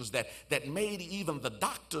questions that made even the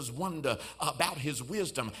doctors wonder about his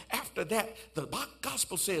wisdom, after that, the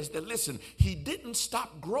gospel says that, listen, he didn't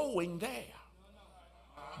stop growing there,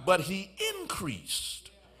 but he increased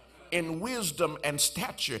in wisdom and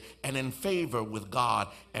stature and in favor with God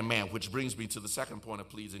and man, which brings me to the second point of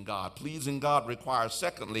pleasing God. Pleasing God requires,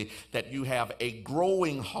 secondly, that you have a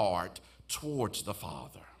growing heart towards the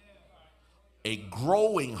Father. A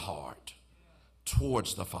growing heart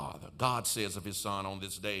towards the Father. God says of his Son on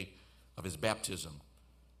this day of his baptism,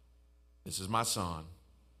 this is my Son,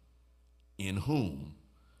 in whom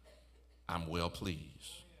I'm well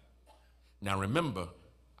pleased. Now remember,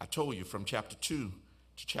 I told you from chapter 2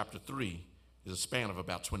 to chapter 3 is a span of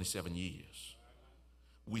about 27 years.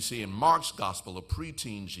 We see in Mark's gospel a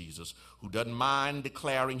preteen Jesus who doesn't mind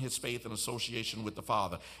declaring his faith and association with the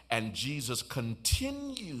Father. And Jesus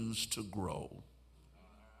continues to grow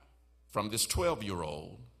from this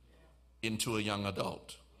 12-year-old into a young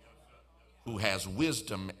adult who has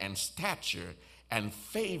wisdom and stature and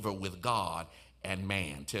favor with God and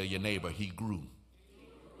man. Tell your neighbor, he grew.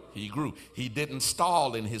 He grew. He didn't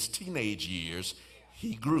stall in his teenage years.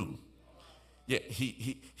 He grew. Yeah,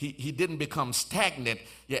 he didn't become stagnant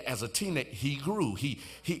as a teenager. He grew.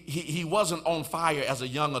 He wasn't on fire as a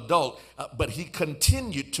young adult, but he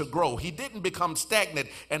continued to grow. He didn't become stagnant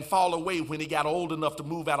and fall away when he got old enough to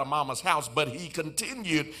move out of mama's house, but he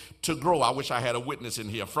continued to grow. I wish I had a witness in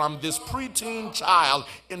here. From this preteen child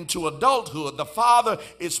into adulthood, the Father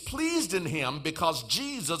is pleased in him because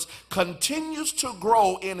Jesus continues to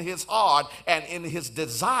grow in his heart and in his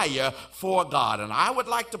desire for God. And I would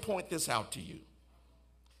like to point this out to you,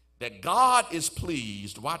 that God is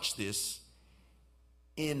pleased, watch this,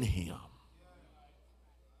 in him.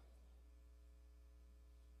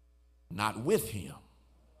 Not with him.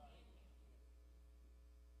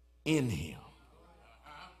 In him.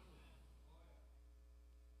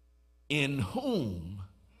 In whom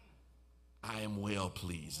I am well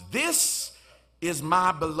pleased. This is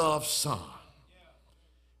my beloved Son.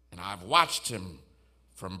 And I've watched him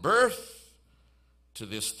from birth to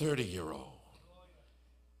this 30-year-old.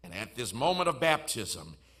 And at this moment of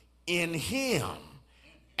baptism, in him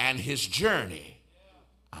and his journey,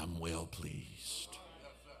 I'm well pleased.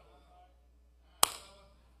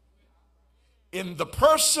 In the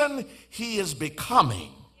person he is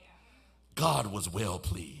becoming, God was well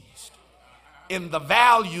pleased. In the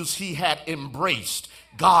values he had embraced,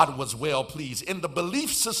 God was well pleased. In the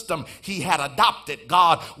belief system he had adopted,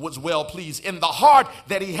 God was well pleased. In the heart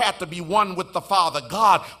that he had to be one with the Father,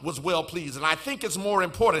 God was well pleased. And I think it's more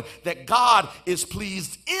important that God is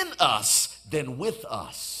pleased in us than with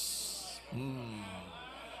us.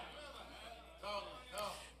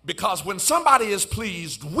 Because when somebody is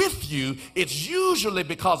pleased with you, it's usually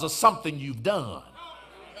because of something you've done.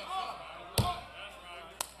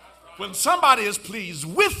 When somebody is pleased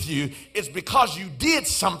with you, it's because you did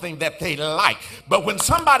something that they like. But when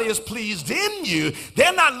somebody is pleased in you,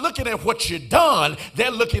 they're not looking at what you've done, they're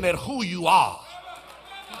looking at who you are.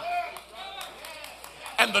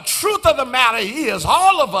 And the truth of the matter is,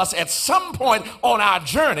 all of us at some point on our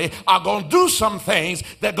journey are going to do some things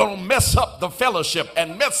that are going to mess up the fellowship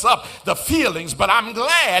and mess up the feelings. But I'm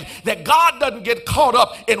glad that God doesn't get caught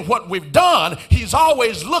up in what we've done. He's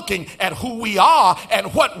always looking at who we are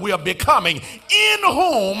and what we're becoming, in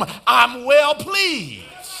whom I'm well pleased.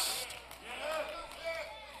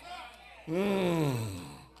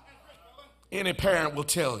 Any parent will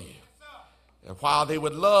tell you And while they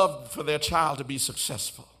would love for their child to be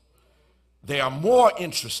successful, they are more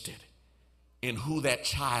interested in who that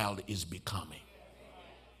child is becoming.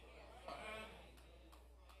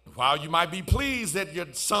 While you might be pleased that your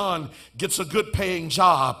son gets a good paying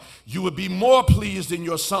job, you would be more pleased in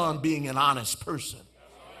your son being an honest person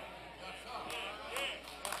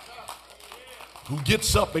who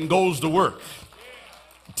gets up and goes to work,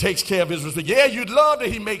 takes care of his responsibility. Yeah, you'd love that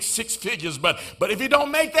he makes 6 figures, but if he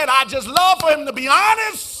don't make that, I just love for him to be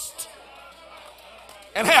honest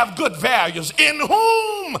and have good values, in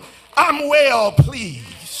whom I'm well pleased.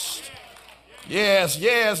 Yes.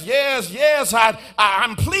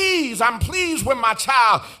 I'm pleased. I'm pleased when my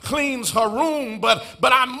child cleans her room, but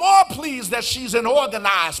I'm more pleased that she's an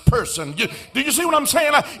organized person. Do you see what I'm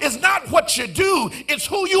saying? It's not what you do, it's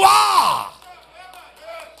who you are.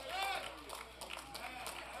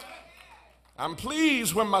 I'm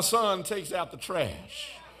pleased when my son takes out the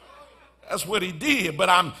trash. That's what he did, but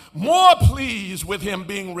I'm more pleased with him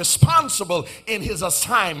being responsible in his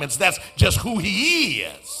assignments. That's just who he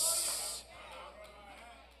is,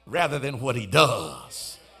 rather than what he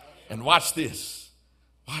does. And watch this.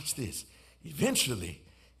 Eventually,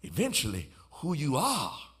 who you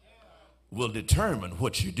are will determine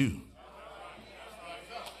what you do.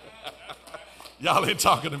 Y'all ain't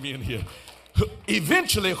talking to me in here.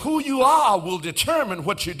 Eventually, who you are will determine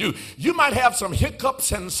what you do. You might have some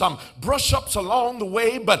hiccups and some brush-ups along the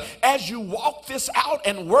way, but as you walk this out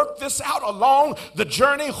and work this out along the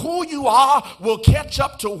journey, who you are will catch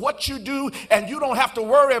up to what you do, and you don't have to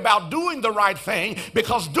worry about doing the right thing,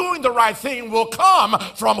 because doing the right thing will come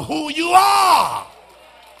from who you are.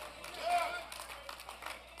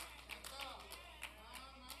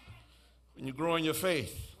 When you grow in your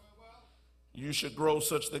faith, you should grow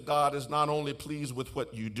such that God is not only pleased with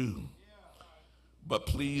what you do, but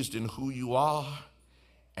pleased in who you are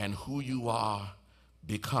and who you are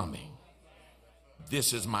becoming.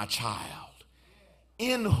 This is my child,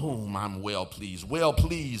 in whom I'm well pleased. Well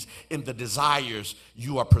pleased in the desires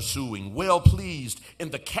you are pursuing. Well pleased in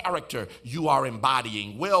the character you are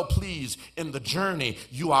embodying. Well pleased in the journey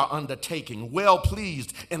you are undertaking. Well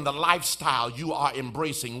pleased in the lifestyle you are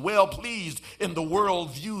embracing. Well pleased in the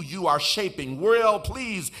worldview you are shaping. Well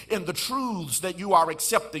pleased in the truths that you are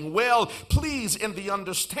accepting. Well pleased in the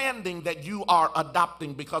understanding that you are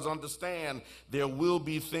adopting. Because understand, there will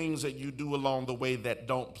be things that you do along the way that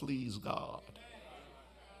don't please God.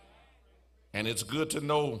 And it's good to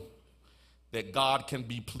know that God can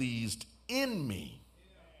be pleased in me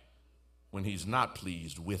when he's not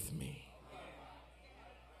pleased with me.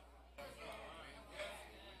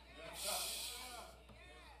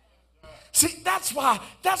 See, that's why,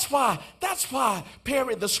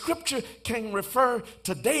 Perry, the scripture can refer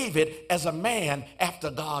to David as a man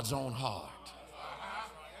after God's own heart.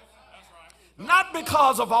 Not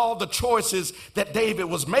because of all the choices that David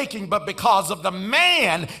was making, but because of the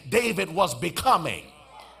man David was becoming.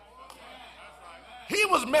 He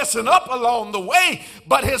was messing up along the way,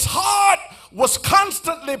 but his heart was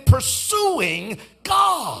constantly pursuing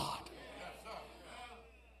God.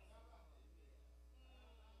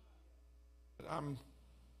 I'm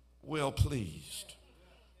well pleased,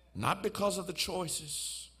 not because of the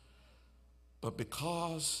choices, but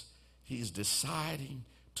because he's deciding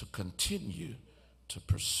to continue to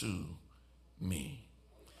pursue me.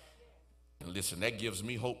 And listen, that gives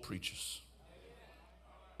me hope, preachers.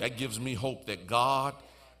 That gives me hope that God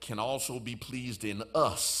can also be pleased in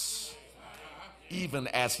us, even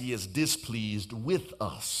as he is displeased with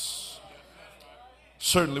us.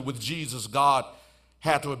 Certainly with Jesus, God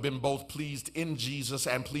had to have been both pleased in Jesus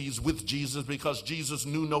and pleased with Jesus, because Jesus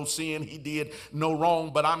knew no sin, he did no wrong.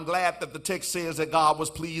 But I'm glad that the text says that God was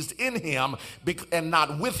pleased in him and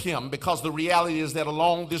not with him, because the reality is that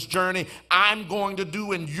along this journey, I'm going to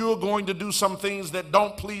do and you're going to do some things that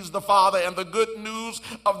don't please the Father. And the good news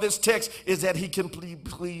of this text is that he can be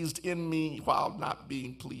pleased in me while not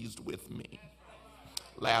being pleased with me.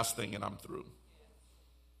 Last thing, and I'm through.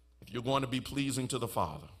 If you're going to be pleasing to the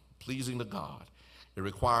Father, pleasing to God, it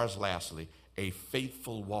requires, lastly, a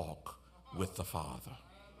faithful walk with the Father.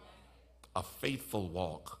 A faithful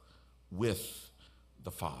walk with the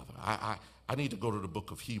Father. I need to go to the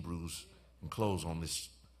book of Hebrews and close on this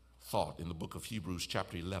thought in the book of Hebrews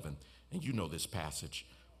chapter 11. And you know this passage,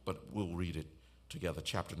 but we'll read it together.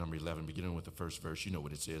 Chapter number 11, beginning with the first verse. You know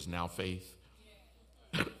what it says. Now faith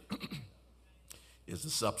is the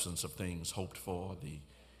substance of things hoped for, the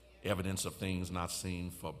evidence of things not seen,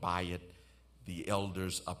 for by it the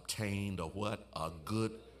elders obtained a what? A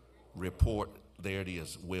good report. There it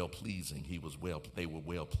is, well-pleasing. They were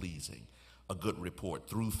well-pleasing. A good report.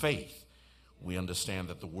 Through faith, We understand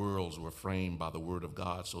that the worlds were framed by the word of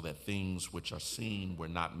God, so that things which are seen were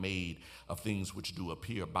not made of things which do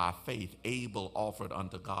appear. By faith, Abel offered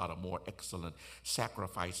unto God a more excellent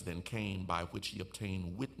sacrifice than Cain, by which he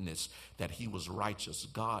obtained witness that he was righteous,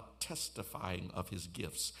 God testifying of his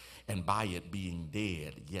gifts, and by it being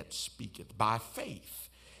dead, yet speaketh. By faith,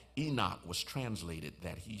 Enoch was translated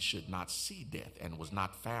that he should not see death, and was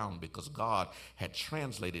not found because God had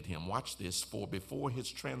translated him. Watch this. For before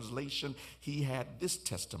his translation, he had this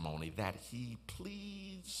testimony, that he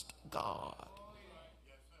pleased God.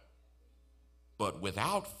 But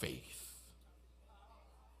without faith,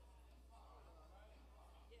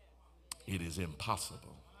 it is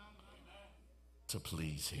impossible to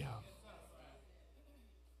please him.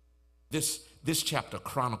 This chapter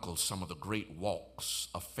chronicles some of the great walks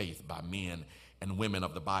of faith by men and women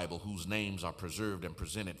of the Bible whose names are preserved and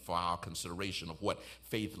presented for our consideration of what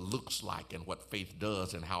faith looks like and what faith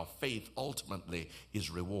does and how faith ultimately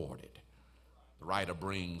is rewarded. The writer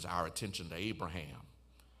brings our attention to Abraham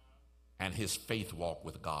and his faith walk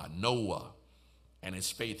with God, Noah and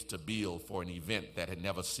his faith to build for an event that had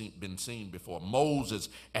never been seen before, Moses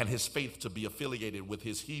and his faith to be affiliated with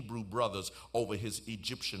his Hebrew brothers over his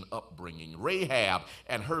Egyptian upbringing, Rahab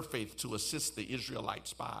and her faith to assist the Israelite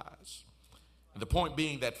spies. And the point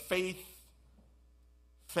being that faith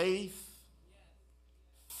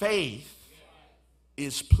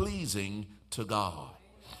is pleasing to God.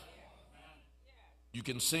 You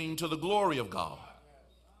can sing to the glory of God,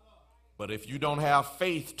 but if you don't have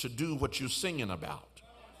faith to do what you're singing about,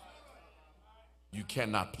 you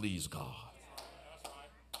cannot please God.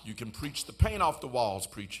 You can preach the paint off the walls,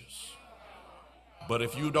 preachers, but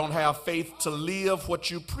if you don't have faith to live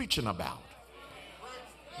what you're preaching about,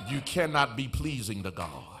 you cannot be pleasing to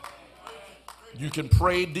God. You can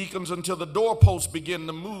pray, deacons, until the doorposts begin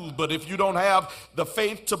to move, but if you don't have the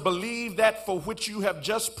faith to believe that for which you have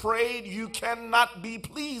just prayed, you cannot be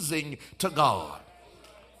pleasing to God.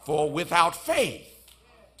 For without faith,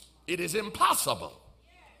 it is impossible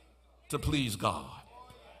to please God.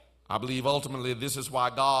 I believe ultimately this is why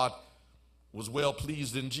God was well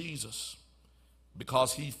pleased in Jesus,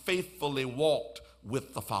 because he faithfully walked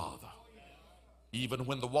with the Father. Even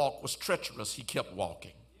when the walk was treacherous, he kept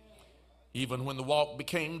walking. Even when the walk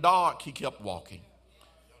became dark, he kept walking.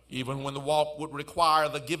 Even when the walk would require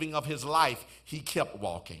the giving of his life, he kept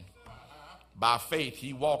walking. By faith,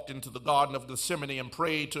 he walked into the Garden of Gethsemane and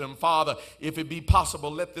prayed to him, Father, if it be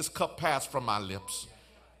possible, let this cup pass from my lips.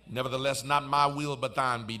 Nevertheless, not my will, but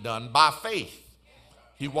thine be done. By faith,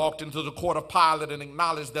 he walked into the court of Pilate and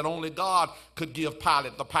acknowledged that only God could give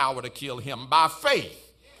Pilate the power to kill him. By faith,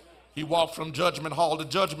 he walked from judgment hall to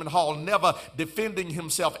judgment hall, never defending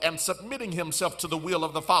himself and submitting himself to the will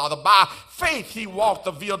of the Father. By faith, he walked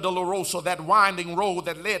the Via Dolorosa, that winding road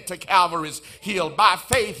that led to Calvary's hill. By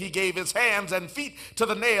faith, he gave his hands and feet to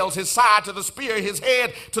the nails, his side to the spear, his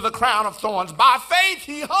head to the crown of thorns. By faith,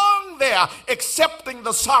 he hung there, accepting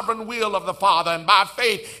the sovereign will of the Father. And by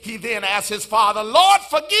faith, he then asked his Father, Lord,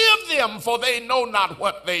 forgive them, for they know not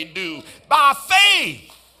what they do. By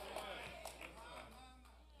faith,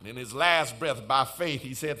 and in his last breath, by faith,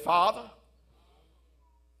 he said, Father,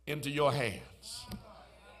 into your hands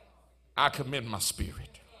I commend my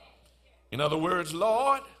spirit. In other words,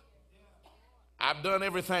 Lord, I've done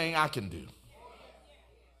everything I can do.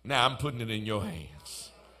 Now I'm putting it in your hands.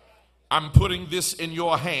 I'm putting this in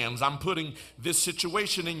your hands. I'm putting this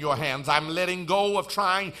situation in your hands. I'm letting go of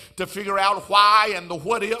trying to figure out why and the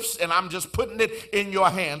what ifs, and I'm just putting it in your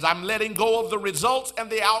hands. I'm letting go of the results and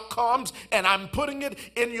the outcomes, and I'm putting it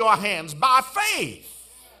in your hands by faith.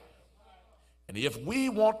 And if we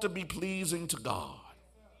want to be pleasing to God,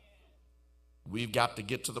 we've got to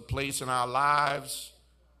get to the place in our lives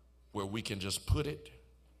where we can just put it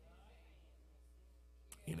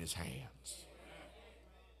in his hands.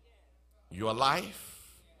 Your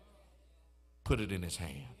life, put it in his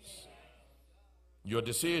hands. Your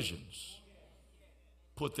decisions,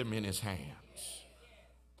 put them in his hands.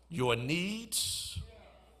 Your needs,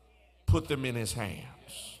 put them in his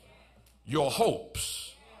hands. Your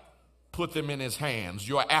hopes, put them in his hands.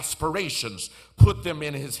 Your aspirations, put them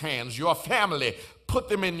in his hands. Your family, put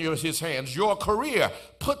them in his hands. Your career,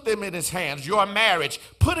 put them in his hands. Your marriage,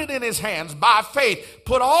 put it in his hands. By faith,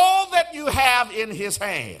 put all that you have in his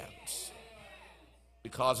hands.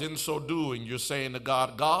 Because in so doing, you're saying to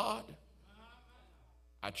God, God,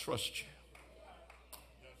 I trust you.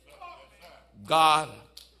 God,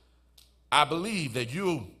 I believe that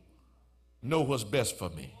you know what's best for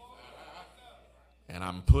me. And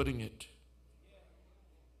I'm putting it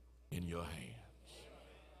in your hands.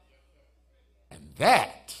 And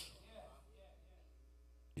that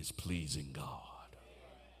is pleasing God.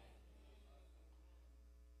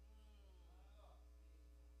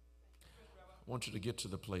 I want you to get to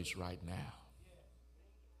the place right now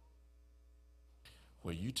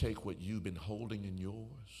where you take what you've been holding in yours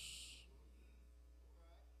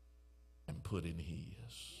and put in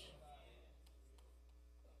his.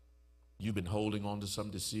 You've been holding on to some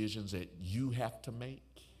decisions that you have to make,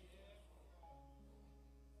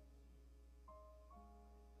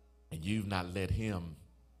 and you've not let him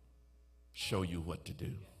show you what to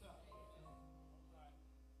do.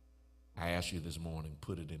 I ask you this morning,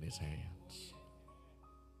 put it in his hands.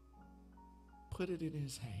 Put it in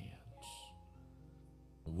his hands.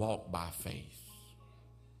 Walk by faith,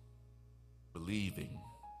 believing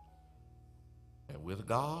that with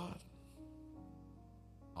God,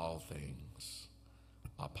 all things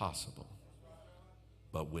are possible.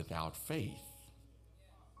 But without faith,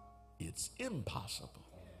 it's impossible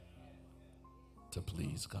to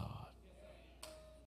please God.